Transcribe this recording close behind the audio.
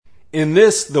In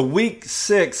this, the Week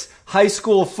 6 high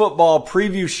school football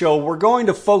preview show, we're going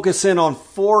to focus in on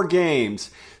 4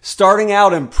 games, starting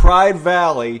out in Pride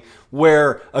Valley,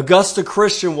 where Augusta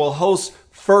Christian will host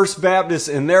First Baptist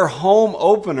in their home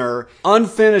opener.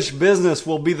 Unfinished business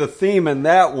will be the theme in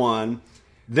that one.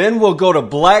 Then we'll go to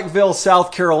Blackville,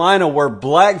 South Carolina, where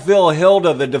Blackville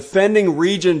Hilda, the defending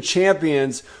region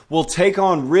champions, will take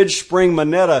on Ridge Spring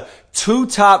Monetta, 2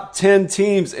 top 10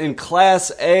 teams in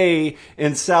Class A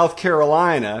in South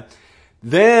Carolina.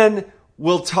 Then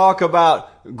we'll talk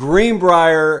about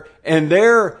Greenbrier and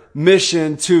their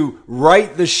mission to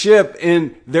right the ship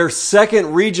in their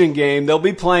second region game. They'll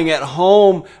be playing at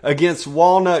home against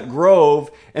Walnut Grove.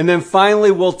 And then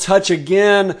finally we'll touch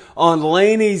again on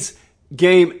Laney's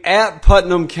game at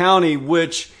Putnam County,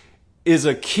 which is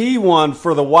a key one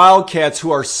for the Wildcats,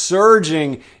 who are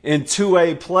surging in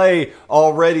 2A play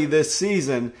already this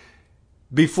season.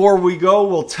 Before we go,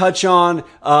 we'll touch on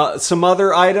some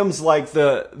other items like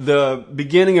the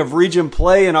beginning of region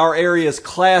play in our area's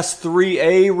Class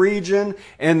 3A region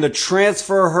and the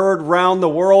transfer herd around the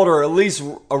world, or at least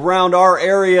around our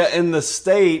area in the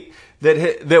state,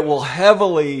 that will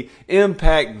heavily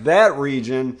impact that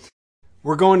region.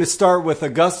 We're going to start with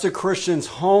Augusta Christian's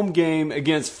home game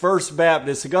against First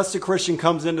Baptist. Augusta Christian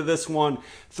comes into this one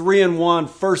 3-1,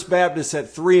 First Baptist at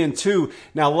 3-2.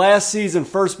 Now, last season,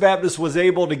 First Baptist was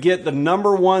able to get the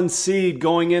number 1 seed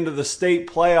going into the state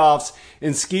playoffs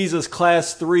in SCISA's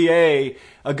Class 3A.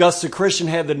 Augusta Christian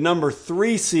had the number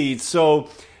 3 seed. So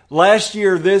last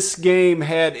year, this game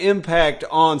had impact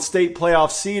on state playoff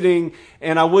seeding,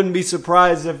 and I wouldn't be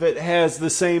surprised if it has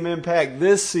the same impact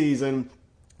this season.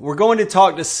 We're going to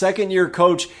talk to second-year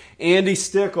coach Andy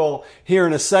Stickle here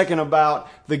in a second about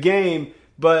the game,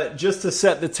 but just to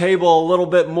set the table a little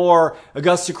bit more,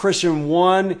 Augusta Christian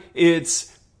won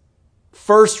its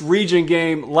first region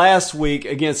game last week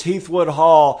against Heathwood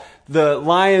Hall. The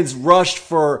Lions rushed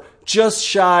for just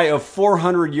shy of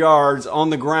 400 yards on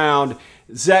the ground.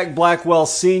 Zach Blackwell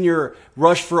Sr.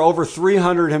 rushed for over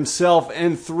 300 himself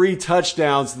and 3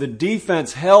 touchdowns. The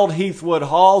defense held Heathwood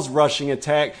Hall's rushing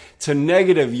attack to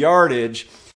negative yardage.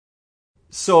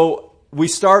 So we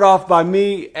start off by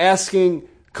me asking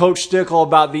Coach Stickle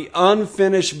about the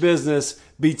unfinished business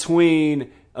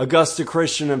between Augusta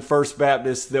Christian and First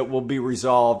Baptist that will be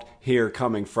resolved here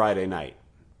coming Friday night.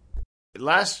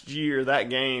 Last year, that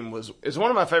game is one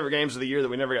of my favorite games of the year that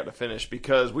we never got to finish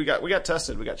because we got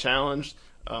tested, we got challenged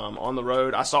on the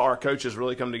road. I saw our coaches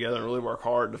really come together and really work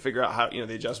hard to figure out how the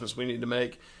adjustments we need to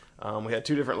make. We had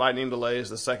 2 different lightning delays.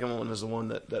 The second one is the one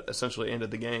that essentially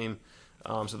ended the game.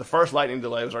 So the first lightning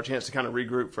delay was our chance to kind of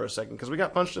regroup for a second because we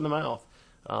got punched in the mouth.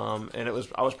 And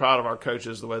I was proud of our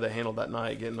coaches the way they handled that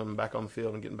night, getting them back on the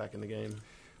field and getting back in the game.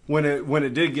 When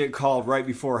it did get called right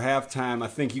before halftime, I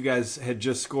think you guys had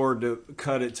just scored to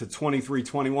cut it to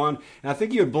 23-21, and I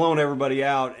think you had blown everybody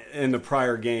out in the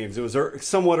prior games. It was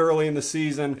somewhat early in the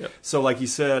season, yep. So like you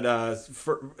said,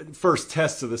 first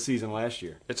test of the season last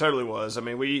year. It totally was. I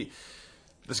mean,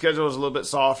 the schedule was a little bit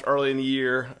soft early in the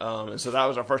year, and so that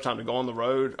was our first time to go on the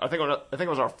road. I think it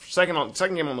was our second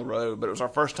game on the road, but it was our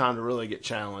first time to really get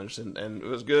challenged, and it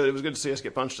was good. It was good to see us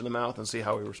get punched in the mouth and see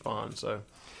how we respond. So.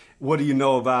 What do you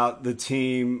know about the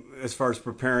team as far as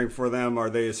preparing for them?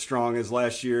 Are they as strong as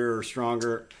last year or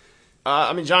stronger?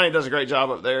 I mean, Johnny does a great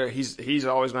job up there. He's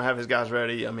always going to have his guys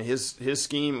ready. I mean, his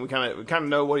scheme, we kind of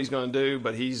know what he's going to do,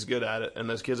 but he's good at it. And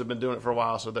those kids have been doing it for a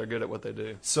while, so they're good at what they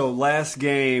do. So last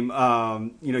game,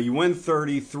 you win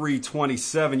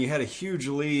 33-27. You had a huge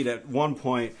lead at one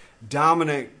point,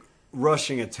 dominant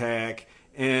rushing attack.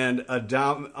 And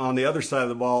on the other side of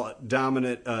the ball,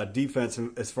 dominant defense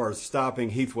as far as stopping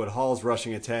Heathwood Hall's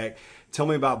rushing attack. Tell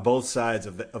me about both sides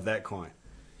of that coin.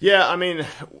 Yeah, I mean,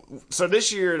 so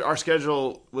this year our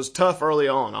schedule was tough early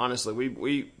on. Honestly,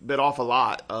 we bit off a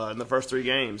lot in the first 3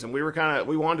 games, and we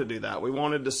wanted to do that. We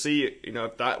wanted to see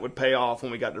if that would pay off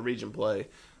when we got to region play,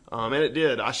 and it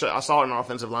did. I saw it in our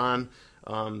offensive line.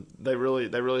 They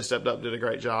really stepped up, did a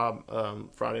great job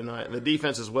Friday night, and the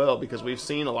defense as well, because we've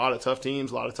seen a lot of tough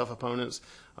teams, a lot of tough opponents,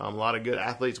 a lot of good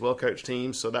athletes, well coached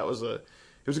teams. So it was a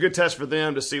good test for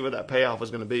them to see what that payoff was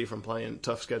going to be from playing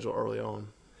tough schedule early on.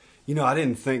 I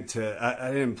didn't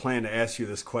plan to ask you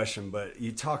this question, but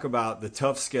you talk about the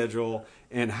tough schedule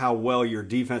and how well your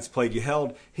defense played. You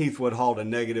held Heathwood Hall to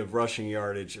negative rushing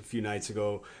yardage a few nights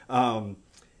ago.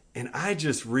 And I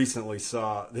just recently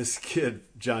saw this kid,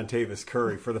 John Tavis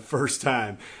Curry, for the first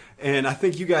time. And I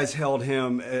think you guys held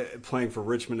him playing for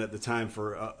Richmond at the time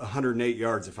for 108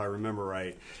 yards, if I remember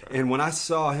right. And when I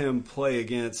saw him play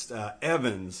against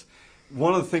Evans,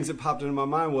 one of the things that popped into my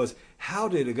mind was, how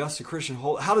did Augusta Christian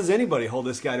how does anybody hold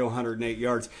this guy to 108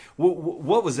 yards?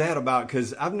 What was that about?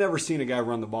 Because I've never seen a guy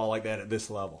run the ball like that at this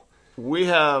level. We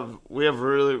have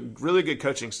really good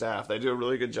coaching staff. They do a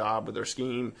really good job with their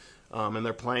scheme and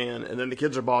their plan, and then the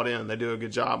kids are bought in. They do a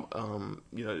good job,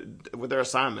 with their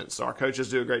assignments. So our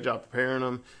coaches do a great job preparing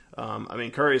them.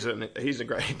 He's a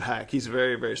great back. He's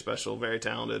very, very special, very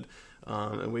talented.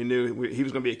 And we knew he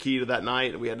was going to be a key to that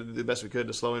night. We had to do the best we could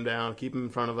to slow him down, keep him in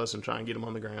front of us, and try and get him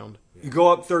on the ground. You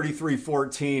go up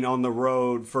 33-14 on the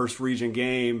road, first region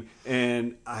game,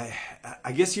 and I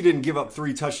guess you didn't give up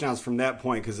 3 touchdowns from that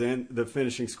point because then the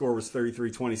finishing score was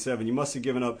 33-27. You must have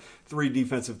given up 3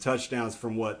 defensive touchdowns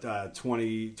from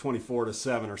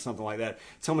 24-7 or something like that.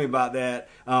 Tell me about that.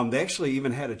 They actually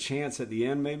even had a chance at the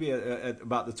end, maybe at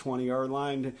about the 20-yard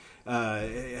line.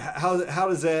 How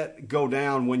does that go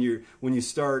down when you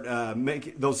start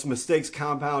making those mistakes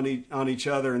compound on each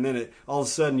other, and then all of a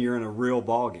sudden you're in a real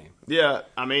ball game? Yeah,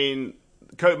 I mean,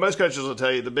 most coaches will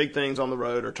tell you the big things on the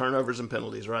road are turnovers and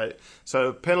penalties, right?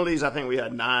 So penalties, I think we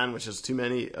had 9, which is too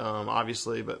many,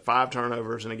 obviously, but 5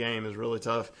 turnovers in a game is really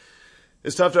tough.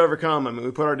 It's tough to overcome. I mean,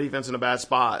 we put our defense in a bad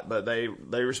spot, but they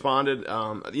responded.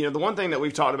 The one thing that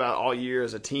we've talked about all year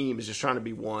as a team is just trying to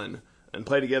be one and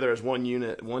play together as one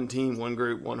unit, one team, one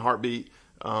group, one heartbeat.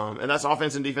 And that's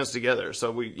offense and defense together.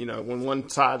 So when one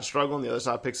side's struggling, the other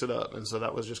side picks it up. And so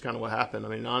that was just kind of what happened. I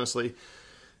mean, honestly,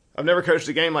 I've never coached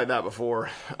a game like that before.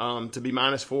 To be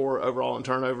 -4 overall in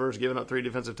turnovers, giving up 3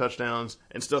 defensive touchdowns,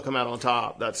 and still come out on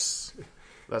top, that's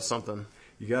something.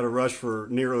 You got to rush for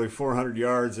nearly 400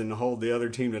 yards and hold the other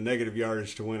team to negative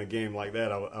yardage to win a game like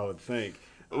that, I would think.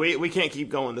 We can't keep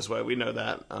going this way. We know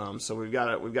that. So we've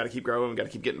got to keep growing. We've got to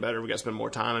keep getting better. We've got to spend more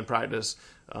time in practice,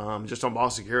 just on ball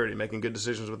security, making good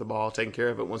decisions with the ball, taking care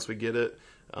of it once we get it.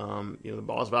 The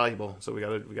ball is valuable, so we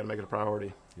got to make it a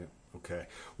priority. Yeah. Okay.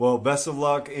 Well, best of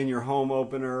luck in your home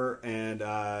opener, and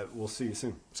we'll see you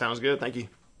soon. Sounds good. Thank you.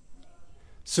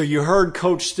 So you heard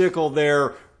Coach Stickle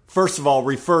there, first of all,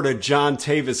 refer to John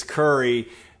Tavis Curry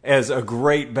as a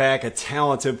great back, a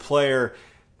talented player.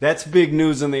 That's big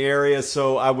news in the area,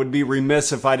 so I would be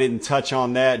remiss if I didn't touch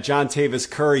on that. John Tavis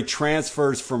Curry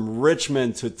transfers from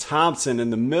Richmond to Thompson in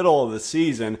the middle of the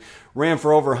season, ran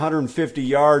for over 150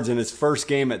 yards in his first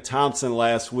game at Thompson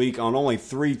last week on only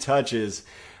 3 touches.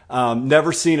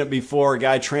 Never seen it before. A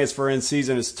guy transfer in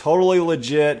season is totally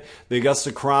legit. The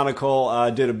Augusta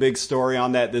Chronicle did a big story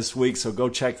on that this week, so go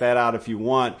check that out if you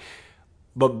want.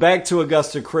 But back to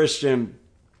Augusta Christian.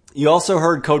 You also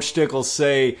heard Coach Stickles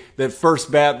say that First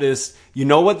Baptist, you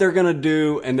know what they're going to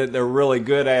do and that they're really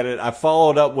good at it. I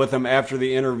followed up with him after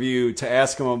the interview to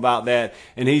ask him about that,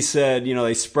 and he said,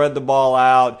 they spread the ball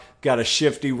out, got a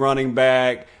shifty running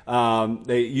back,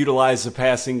 they utilize the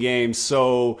passing game.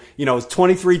 So, it was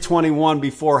 23-21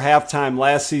 before halftime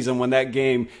last season when that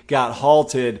game got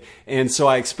halted, and so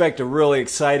I expect a really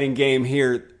exciting game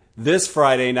here this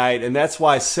Friday night, and that's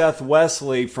why Seth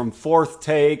Wesley from Fourth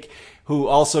Take, who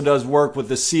also does work with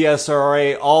the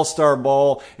CSRA All-Star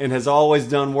Bowl and has always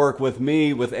done work with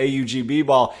me with AUGB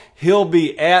Ball. He'll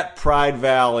be at Pride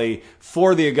Valley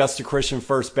for the Augusta Christian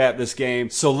First Baptist game.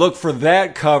 So look for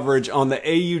that coverage on the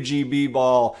AUGB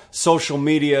Ball social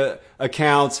media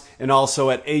accounts and also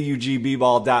at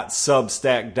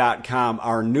augball.substack.com,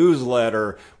 our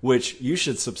newsletter, which you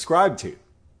should subscribe to.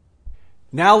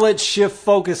 Now let's shift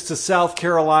focus to South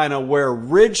Carolina, where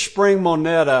Ridge Spring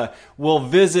Moneta will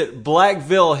visit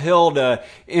Blackville Hilda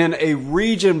in a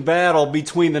region battle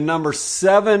between the number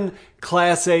 7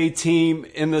 Class A team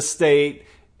in the state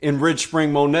in Ridge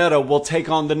Spring Moneta will take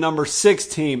on the number 6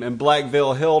 team in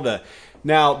Blackville Hilda.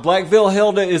 Now, Blackville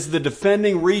Hilda is the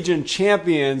defending region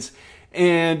champions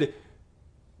and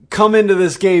come into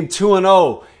this game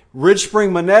 2-0. Ridge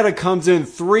Spring Moneta comes in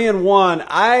 3-1.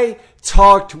 I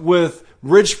talked with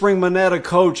Ridge Spring Moneta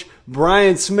coach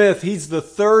Brian Smith. He's the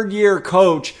 3rd-year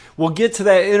coach. We'll get to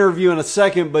that interview in a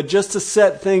second, but just to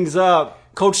set things up,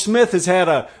 Coach Smith has had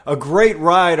a great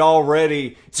ride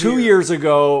already. 2 years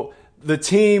ago, the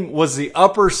team was the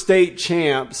upper state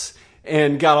champs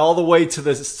and got all the way to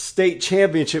the state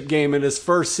championship game in his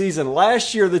first season.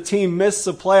 Last year, the team missed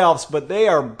the playoffs, but they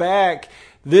are back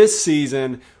this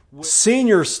season.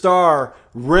 Senior star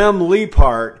Rem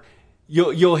Leapart.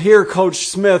 You'll hear Coach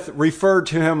Smith refer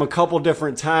to him a couple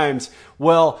different times.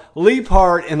 Well,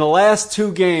 Leapart in the last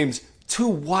 2 games, 2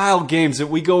 wild games that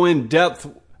we go in depth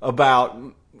about,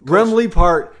 Rem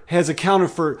Leapart has accounted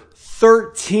for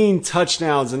 13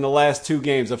 touchdowns in the last 2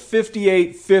 games. A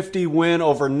 58-50 win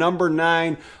over number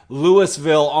 9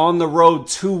 Louisville on the road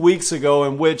 2 weeks ago,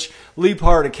 in which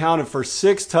Leapart accounted for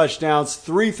 6 touchdowns,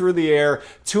 3 through the air,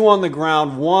 2 on the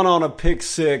ground, 1 on a pick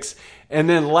 6. And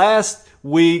then last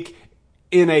week,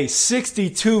 in a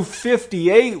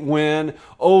 62-58 win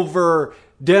over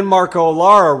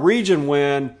Denmark-Olara region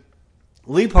win,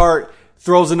 Leaphart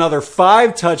throws another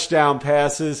 5 touchdown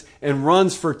passes and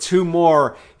runs for 2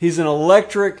 more. He's an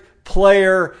electric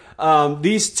player.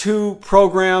 These two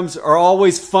programs are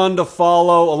always fun to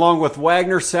follow, along with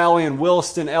Wagner, Sally, and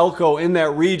Williston Elko in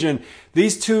that region.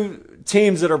 These two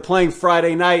teams that are playing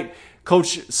Friday night,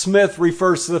 Coach Smith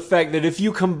refers to the fact that if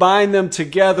you combine them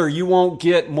together, you won't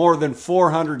get more than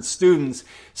 400 students.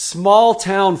 Small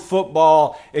town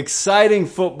football, exciting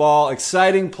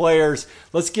players.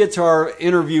 Let's get to our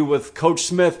interview with Coach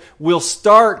Smith. We'll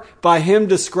start by him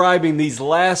describing these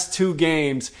last 2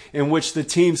 games in which the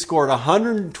team scored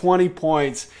 120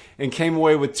 points and came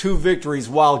away with 2 victories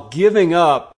while giving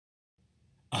up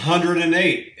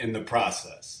 108 in the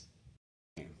process.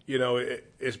 You know,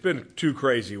 it's been 2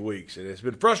 crazy weeks, and it's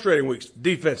been frustrating weeks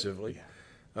defensively,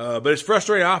 but it's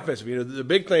frustrating offensively. You know, the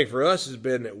big thing for us has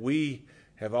been that we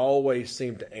have always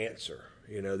seemed to answer.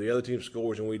 You know, the other team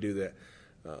scores, and we do that.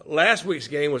 Last week's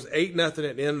game was 8-0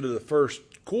 at the end of the first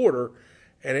quarter,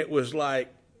 and it was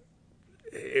like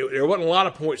there wasn't a lot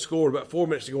of points scored, about 4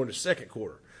 minutes to go in the second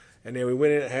quarter, and then we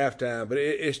went in at halftime. But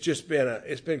it's just been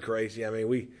it's been crazy. I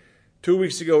mean, 2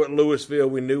 weeks ago at Louisville,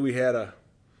 we knew we had a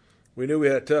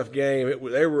tough game.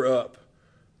 They were up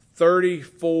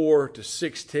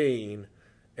 34-16,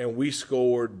 and we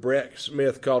scored. Brett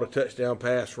Smith caught a touchdown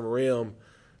pass from Rem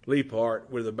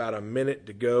Leaphart with about a minute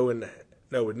to go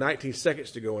with 19 seconds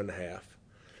to go in the half.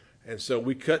 And so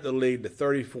we cut the lead to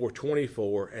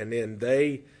 34-24, and then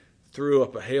they threw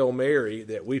up a Hail Mary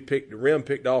that Rem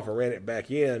picked off and ran it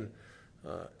back in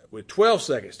with 12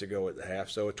 seconds to go at the half.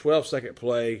 So a 12-second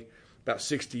play, about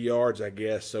 60 yards, I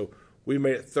guess. So we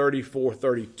made it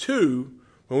 34-32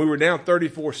 when we were down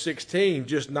 34-16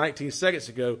 just 19 seconds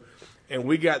ago, and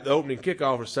we got the opening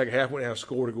kickoff in the second half, went down and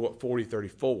scored to go up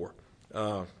 40-34.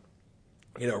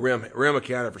 You know, Rem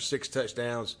accounted for 6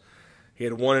 touchdowns. He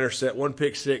had 1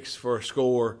 pick six for a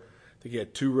score. I think he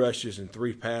had 2 rushes and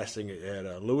 3 passing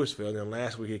at Louisville. And then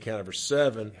last week he accounted for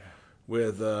 7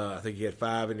 with I think he had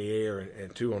 5 in the air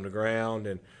and 2 on the ground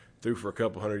and threw for a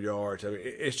couple hundred yards. I mean,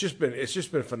 it's just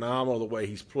been phenomenal the way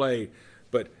he's played.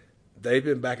 But they've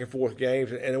been back and forth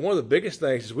games, and one of the biggest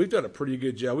things is we've done a pretty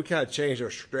good job. We kind of changed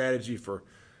our strategy for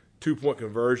 2-point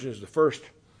conversions. The first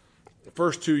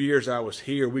 2 years I was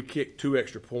here, we kicked 2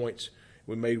 extra points.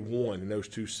 We made 1 in those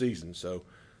 2 seasons. So,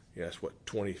 yeah, that's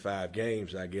 25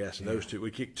 games, I guess. And those 2,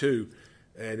 we kicked 2,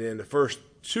 and then the first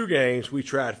 2 games we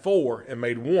tried 4 and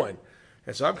made 1.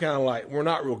 And so I'm kind of like, we're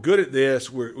not real good at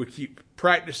this. We keep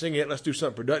practicing it. Let's do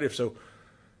something productive. So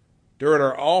during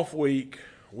our off week,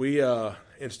 we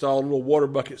installed a little water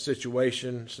bucket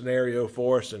scenario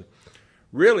for us. And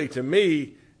really, to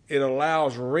me, it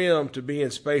allows Rem to be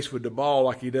in space with the ball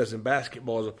like he does in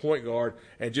basketball as a point guard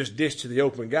and just dish to the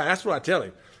open guy. That's what I tell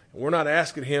him. We're not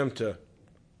asking him to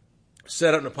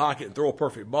set up in the pocket and throw a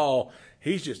perfect ball.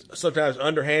 He's just sometimes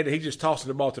underhanded. He's just tossing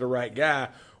the ball to the right guy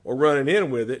or running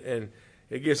in with it, and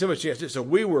it gives him a chance. So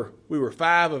we were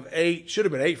 5 of 8. Should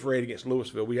have been 8 for 8 against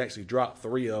Louisville. We actually dropped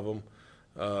 3 of them.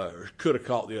 Or could have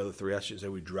caught the other 3. I shouldn't say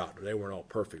we dropped them. They weren't all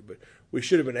perfect, but we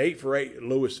should have been 8 for 8 at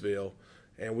Louisville,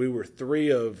 and we were 3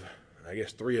 of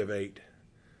 8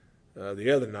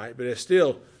 the other night. But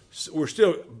we're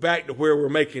still back to where we're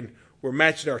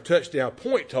matching our touchdown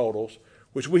point totals,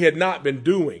 which we had not been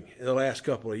doing in the last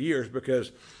couple of years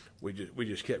because we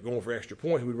just kept going for extra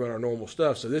points. We'd run our normal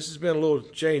stuff. So this has been a little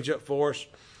change up for us.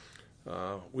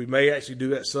 We may actually do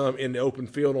that some in the open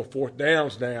field on 4th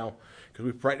downs now because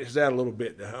we practiced that a little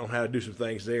bit on how to do some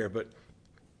things there. But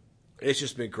it's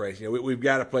just been crazy. You know, we've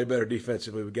got to play better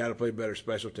defensively. We've got to play better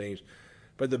special teams.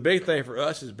 But the big thing for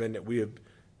us has been that we have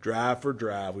drive for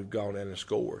drive, we've gone in and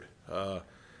scored.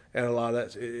 And a lot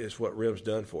of that is what Rem's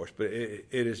done for us. But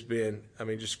it has been,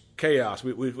 just chaos.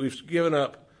 We've given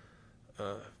up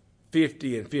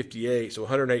 50 and 58, so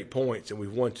 108 points, and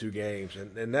we've won 2 games.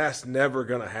 And that's never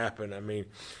going to happen. And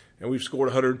we've scored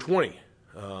 120.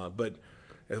 But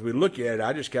as we look at it,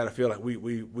 I just kind of feel like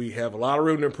we have a lot of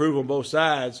room to improve on both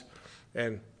sides.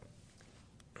 And,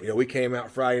 we came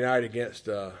out Friday night against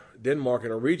Denmark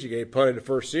in a region game, punted the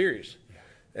first series.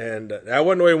 And that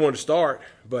wasn't the way we wanted to start,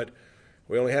 but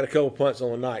we only had a couple punts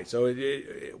on the night. So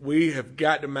we have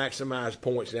got to maximize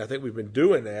points, and I think we've been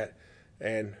doing that.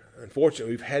 And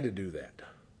unfortunately, we've had to do that.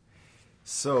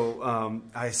 So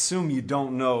I assume you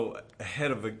don't know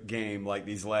ahead of a game like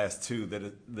these last 2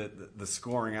 that the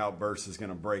scoring outburst is going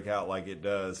to break out like it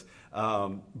does.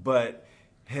 But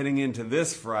heading into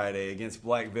this Friday against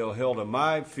Blackville Hilda,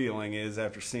 my feeling is,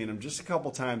 after seeing them just a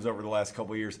couple times over the last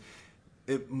couple of years,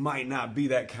 it might not be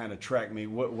that kind of track meet.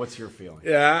 What's your feeling?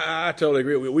 Yeah, I totally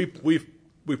agree.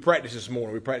 We practiced this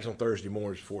morning. We practiced on Thursday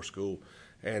mornings before school.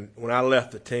 And when I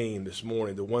left the team this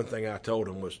morning, the one thing I told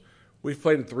them was, we've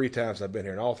played them 3 times I've been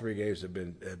here, and all 3 games have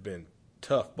been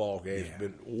tough ball games,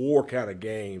 been war kind of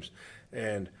games.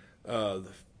 And the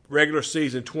regular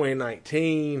season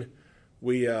 2019,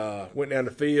 we went down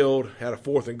the field, had a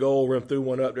 4th and goal, ran through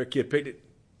one up. Their kid picked it,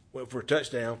 went for a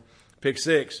touchdown, pick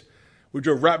 6. We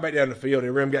drove right back down the field,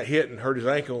 and Rim got hit and hurt his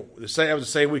ankle. That was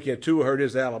the same weekend Tua hurt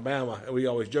his Alabama, and we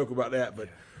always joke about that. But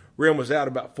Rim was out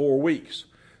about 4 weeks.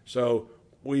 So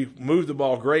we moved the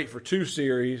ball great for 2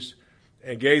 series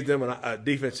and gave them a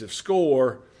defensive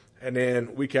score, and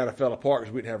then we kind of fell apart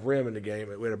because we didn't have Rim in the game.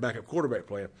 We had a backup quarterback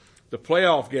playing. The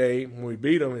playoff game, when we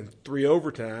beat them in 3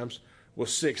 overtimes,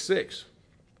 was 6-6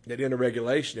 at the end of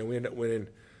regulation, and we ended up winning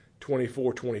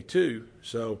 24-22.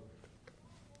 So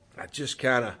I just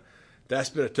kind of – that's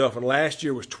been a tough one. Last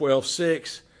year was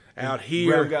 12-6 out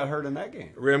here. Rim got hurt in that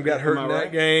game. Rim got hurt in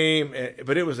that game,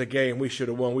 but it was a game we should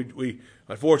have won. We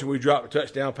unfortunately, we dropped a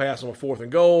touchdown pass on a 4th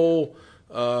and goal.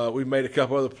 We made a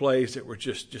couple other plays that were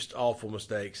just awful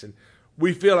mistakes, and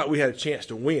we feel like we had a chance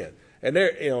to win. And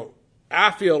there,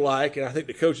 I feel like, and I think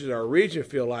the coaches in our region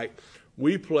feel like,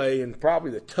 we play in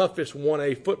probably the toughest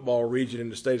 1A football region in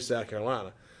the state of South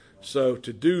Carolina. So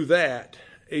to do that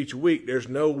each week, there's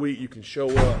no week you can show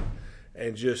up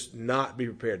and just not be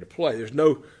prepared to play. There's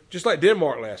no, just like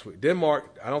Denmark last week.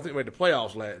 Denmark, I don't think made the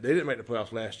playoffs they didn't make the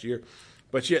playoffs last year,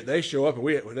 but yet they show up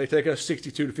and they take us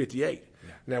 62-58. Yeah.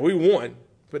 Now we won,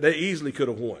 but they easily could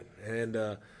have won.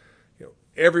 And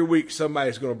every week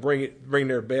somebody's going to bring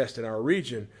their best in our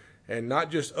region, and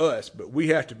not just us, but we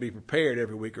have to be prepared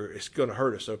every week, or it's going to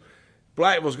hurt us. So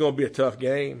Blackville's going to be a tough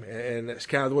game, and that's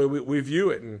kind of the way we view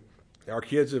it. And our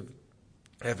kids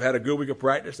have had a good week of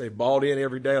practice. They've balled in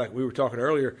every day, like we were talking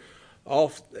earlier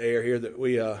off the air here, that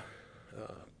we were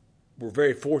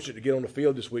very fortunate to get on the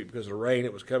field this week because of the rain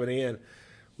that was coming in.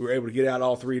 We were able to get out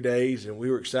all 3 days, and we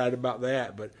were excited about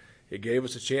that. But it gave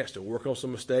us a chance to work on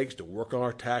some mistakes, to work on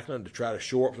our tackling, to try to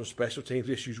shore up some special teams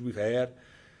issues we've had,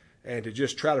 and to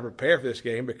just try to prepare for this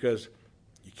game because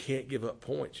you can't give up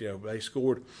points. They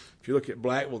scored, if you look at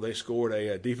Blackville, they scored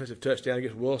a defensive touchdown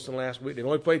against Wilson last week. They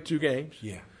only played 2 games.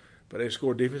 Yeah. But they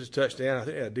scored a defensive touchdown. I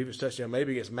think they had a defensive touchdown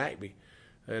maybe against McBee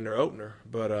in their opener.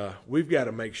 But we've got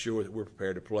to make sure that we're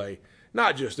prepared to play,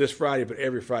 not just this Friday, but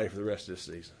every Friday for the rest of this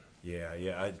season. Yeah,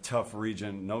 a tough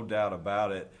region, no doubt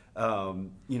about it.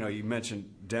 You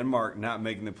mentioned Denmark not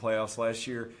making the playoffs last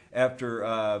year. After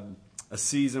a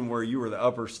season where you were the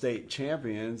upper state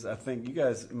champions, I think you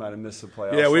guys might have missed the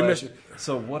playoffs. Yeah, we missed.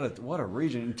 So what a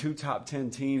region! 2 top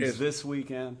 10 teams this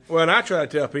weekend. Well, and I try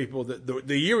to tell people that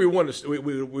the year we won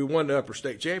the upper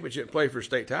state championship and played for a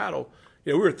state title,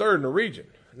 we were 3rd in the region.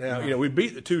 Now, we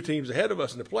beat the 2 teams ahead of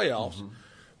us in the playoffs,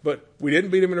 but we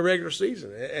didn't beat them in the regular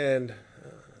season, and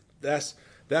that's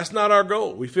not our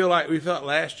goal. We felt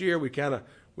last year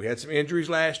we had some injuries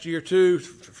last year too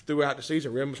throughout the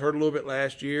season. Rim was hurt a little bit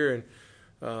last year,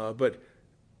 and but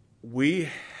we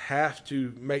have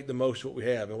to make the most of what we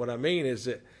have. And what I mean is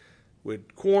that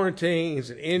with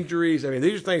quarantines and injuries,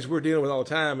 these are things we're dealing with all the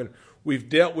time, and we've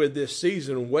dealt with this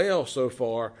season well so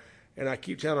far. And I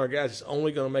keep telling our guys it's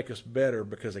only going to make us better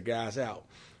because a guy's out,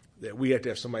 that we have to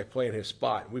have somebody playing his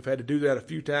spot. We've had to do that a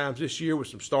few times this year with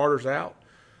some starters out.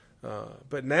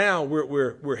 But now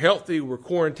we're healthy, we're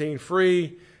quarantine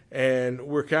free, and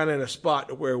we're kind of in a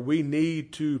spot where we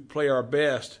need to play our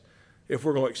best if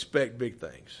we're going to expect big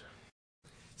things.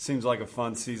 Seems like a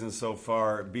fun season so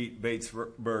far. Beat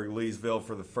Batesburg Leesville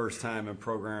for the first time in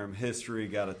program history.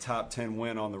 Got a top 10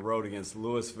 win on the road against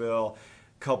Louisville.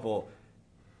 Couple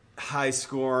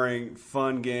high-scoring,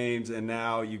 fun games, and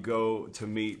now you go to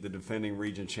meet the defending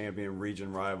region champion,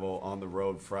 region rival on the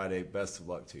road Friday. Best of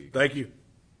luck to you. Thank you.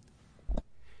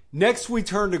 Next, we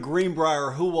turn to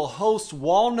Greenbrier, who will host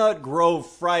Walnut Grove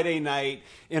Friday night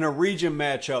in a region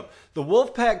matchup. The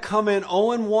Wolfpack come in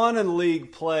 0-1 in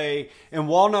league play, and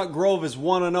Walnut Grove is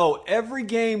 1-0. Every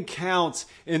game counts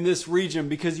in this region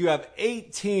because you have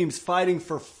 8 teams fighting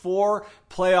for 4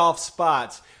 playoff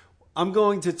spots. I'm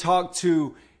going to talk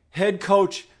to head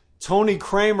coach Tony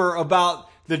Kramer about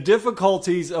the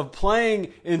difficulties of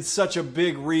playing in such a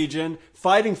big region,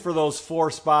 fighting for those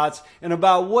 4 spots, and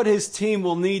about what his team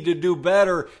will need to do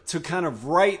better to kind of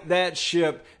right that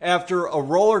ship after a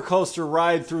roller coaster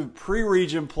ride through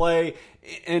pre-region play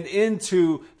and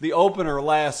into the opener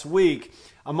last week.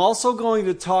 I'm also going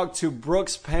to talk to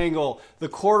Brooks Pangle, the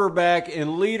quarterback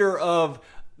and leader of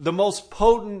the most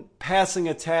potent passing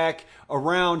attack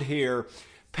around here.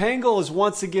 Pangle is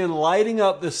once again lighting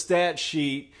up the stat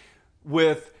sheet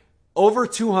with over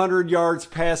 200 yards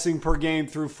passing per game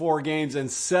through 4 games and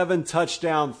 7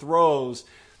 touchdown throws.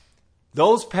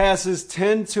 Those passes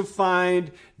tend to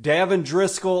find Davin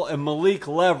Driscoll and Malik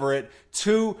Leverett,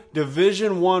 2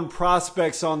 Division I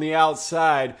prospects on the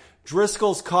outside.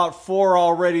 Driscoll's caught 4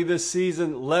 already this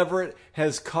season. Leverett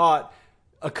has caught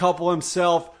a couple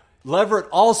himself. Leverett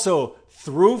also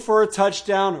threw for a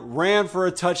touchdown, ran for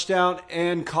a touchdown,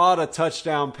 and caught a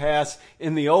touchdown pass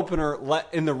in the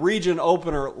region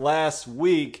opener last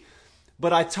week.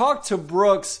 But I talked to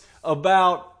Brooks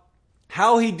about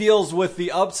how he deals with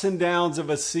the ups and downs of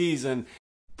a season.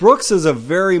 Brooks is a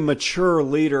very mature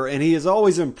leader, and he has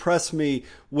always impressed me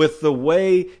with the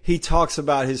way he talks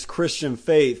about his Christian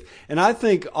faith. And I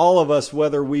think all of us,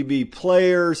 whether we be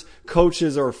players,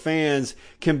 coaches, or fans,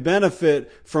 can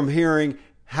benefit from hearing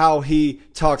how he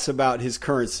talks about his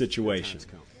current situation.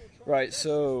 Right,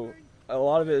 so a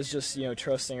lot of it is just,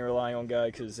 trusting and relying on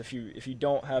God, because if you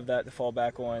don't have that to fall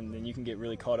back on, then you can get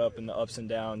really caught up in the ups and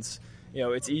downs.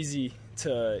 It's easy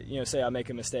to, say I make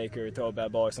a mistake or throw a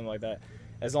bad ball or something like that.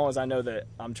 As long as I know that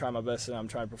I'm trying my best and I'm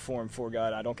trying to perform for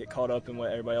God, I don't get caught up in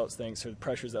what everybody else thinks or the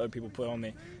pressures that other people put on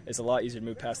me. It's a lot easier to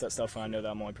move past that stuff when I know that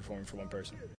I'm only performing for one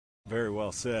person. Very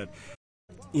well said.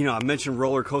 I mentioned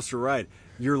roller coaster ride.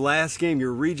 Your last game,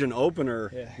 your region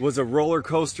opener, was a roller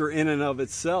coaster in and of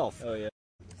itself. Oh, yeah.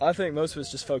 I think most of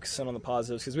us just focusing on the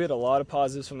positives, because we had a lot of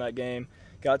positives from that game.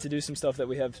 Got to do some stuff that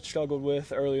we have struggled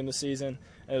with early in the season.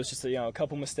 And it was just a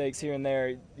couple mistakes here and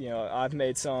there. I've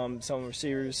made some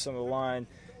receivers, some of the line,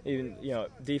 even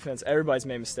defense. Everybody's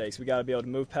made mistakes. We got to be able to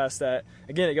move past that.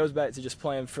 Again, it goes back to just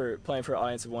playing for an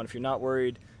audience of one. If you're not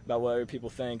worried about what other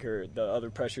people think or the other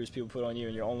pressures people put on you,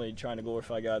 and you're only trying to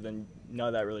glorify God, then none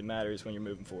of that really matters when you're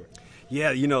moving forward.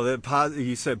 Yeah,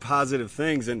 you said positive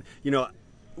things, and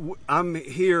I'm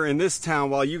here in this town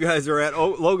while you guys are at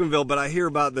Loganville, but I hear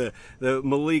about the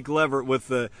Malik Leverett with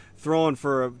the throwing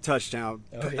for a touchdown,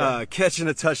 catching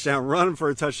a touchdown, running for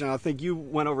a touchdown. I think you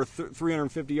went over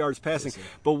 350 yards passing. Yes,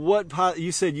 but what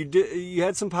you said you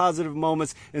had some positive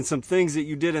moments and some things that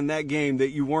you did in that game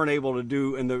that you weren't able to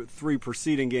do in the 3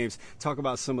 preceding games. Talk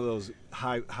about some of those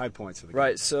high points of the game.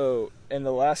 Right. So in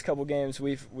the last couple games,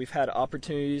 we've had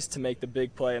opportunities to make the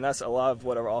big play, and that's a lot of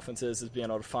what our offense is being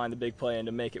able to find the big play and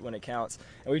to make it when it counts.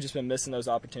 And we've just been missing those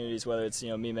opportunities, whether it's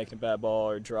me making a bad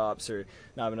ball or drops or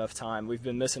not have enough time. We've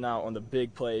been missing out on the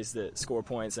big plays that score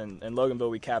points, and in Loganville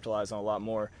we capitalize on a lot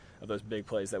more of those big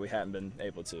plays that we hadn't been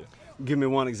able to. Give me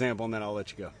one example and then I'll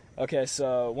let you go. Okay,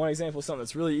 so one example of something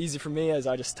that's really easy for me is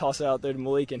I just toss it out there to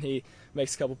Malik and he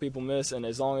makes a couple people miss, and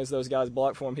as long as those guys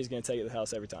block for him, he's going to take it to the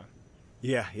house every time.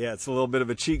 Yeah, it's a little bit of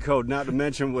a cheat code, not to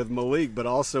mention with Malik, but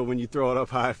also when you throw it up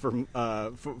high for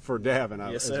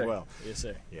Davin yes, as sir. well. Yes,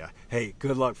 sir. Yeah. Hey,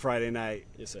 good luck Friday night.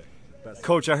 Yes, sir.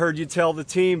 Coach, I heard you tell the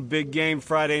team, big game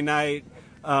Friday night.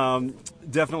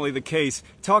 Definitely the case.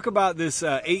 Talk about this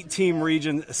 8-team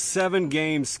region,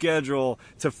 7-game schedule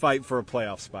to fight for a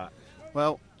playoff spot.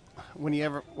 Well,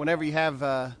 whenever you have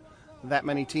that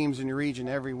many teams in your region,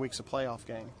 every week's a playoff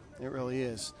game. It really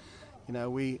is.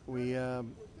 We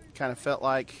kind of felt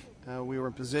like we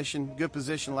were in good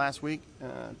position last week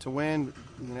to win.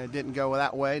 It didn't go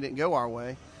that way, didn't go our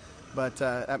way, but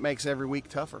that makes every week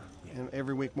tougher and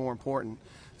every week more important.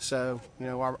 So,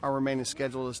 our remaining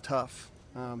schedule is tough.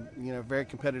 Very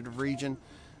competitive region.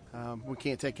 We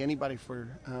can't take anybody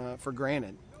for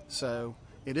granted. So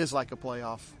it is like a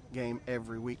playoff game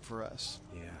every week for us.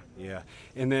 Yeah.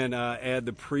 And then add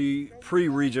the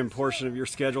pre-region portion of your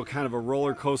schedule, kind of a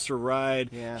roller coaster ride.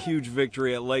 Yeah. Huge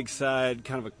victory at Lakeside,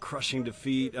 kind of a crushing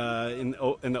defeat in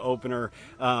the opener.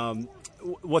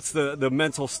 What's the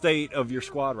mental state of your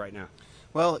squad right now?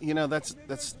 Well,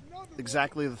 that's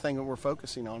exactly the thing that we're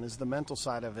focusing on is the mental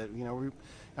side of it.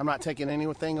 I'm not taking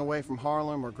anything away from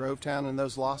Harlem or Grovetown and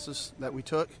those losses that we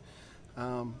took,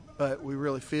 but we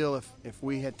really feel if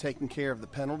we had taken care of the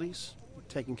penalties,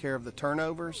 taken care of the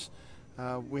turnovers,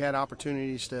 we had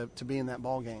opportunities to be in that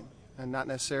ball game, and not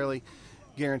necessarily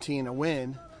guaranteeing a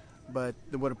win, but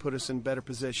it would have put us in better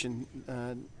position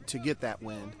to get that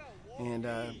win. And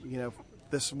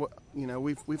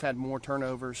we've had more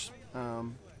turnovers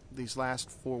these last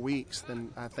 4 weeks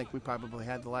than I think we probably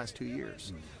had the last 2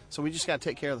 years. So we just got to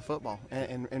take care of the football,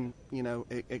 and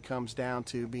it comes down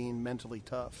to being mentally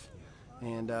tough,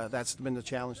 and that's been the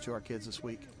challenge to our kids this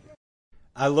week.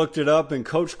 I looked it up, and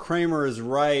Coach Kramer is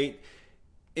right.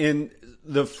 In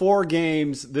the 4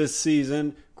 games this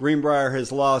season, Greenbrier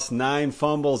has lost 9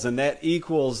 fumbles, and that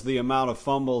equals the amount of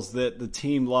fumbles that the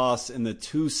team lost in the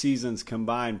 2 seasons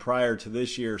combined prior to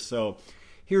this year. So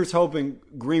here's hoping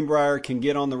Greenbrier can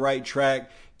get on the right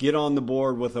track, get on the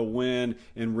board with a win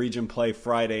in region play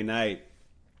Friday night.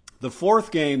 The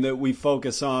fourth game that we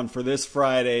focus on for this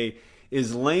Friday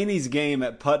is Laney's game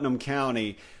at Putnam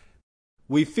County.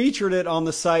 We featured it on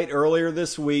the site earlier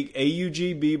this week,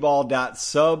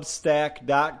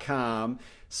 augball.substack.com.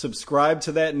 Subscribe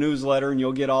to that newsletter and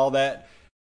you'll get all that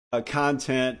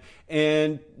content.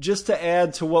 And just to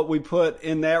add to what we put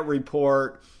in that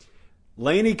report,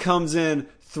 Laney comes in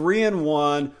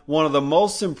 3-1, one of the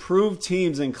most improved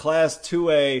teams in Class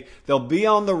 2A. They'll be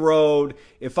on the road.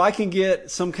 If I can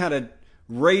get some kind of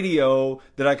radio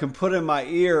that I can put in my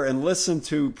ear and listen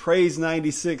to Praise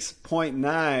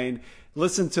 96.9,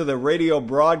 listen to the radio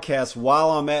broadcast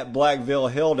while I'm at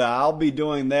Blackville Hilda, I'll be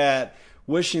doing that.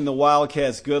 Wishing the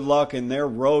Wildcats good luck in their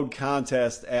road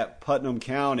contest at Putnam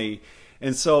County.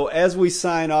 And so as we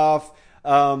sign off,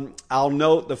 I'll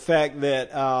note the fact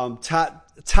that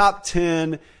top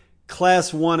 10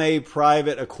 Class 1A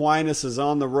private Aquinas is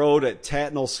on the road at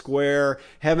Tatnall Square.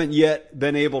 Haven't yet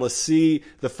been able to see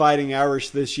the Fighting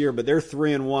Irish this year, but they're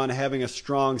 3-1, having a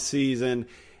strong season.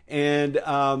 And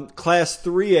Class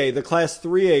 3A, the Class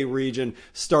 3A region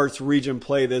starts region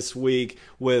play this week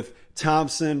with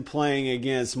Thompson playing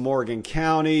against Morgan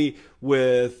County,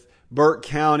 with Burke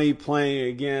County playing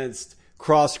against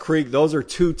Cross Creek. Those are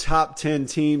two top 10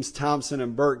 teams, Thompson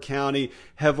and Burke County,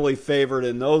 heavily favored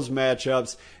in those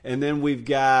matchups. And then we've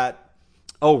got,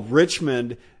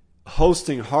 Richmond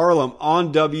hosting Harlem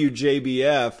on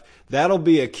WJBF. That'll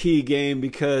be a key game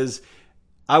because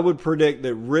I would predict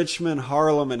that Richmond,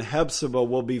 Harlem, and Hephzibah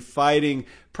will be fighting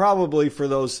probably for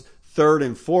those third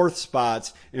and fourth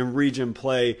spots in region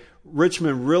play.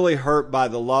 Richmond really hurt by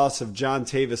the loss of John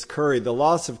Tavis Curry. The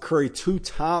loss of Curry to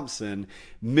Thompson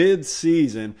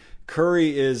mid-season.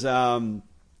 Curry is an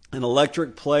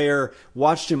electric player.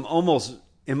 Watched him almost,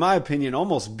 in my opinion,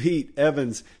 almost beat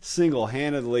Evans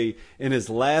single-handedly in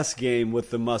his last game with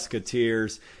the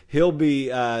Musketeers. He'll be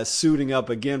suiting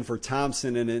up again for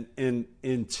Thompson, and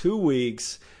in 2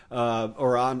 weeks,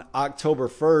 or on October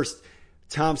 1st,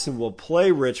 Thompson will play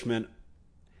Richmond.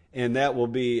 And that will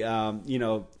be, a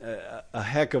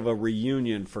heck of a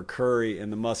reunion for Curry and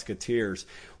the Musketeers.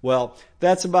 Well,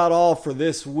 that's about all for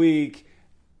this week.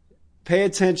 Pay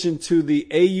attention to the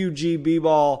AUG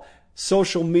B-Ball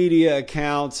social media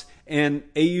accounts and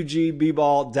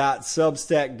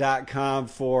augball.substack.com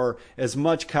for as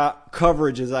much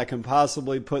coverage as I can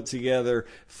possibly put together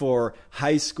for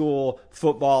high school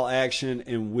football action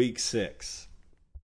in Week 6.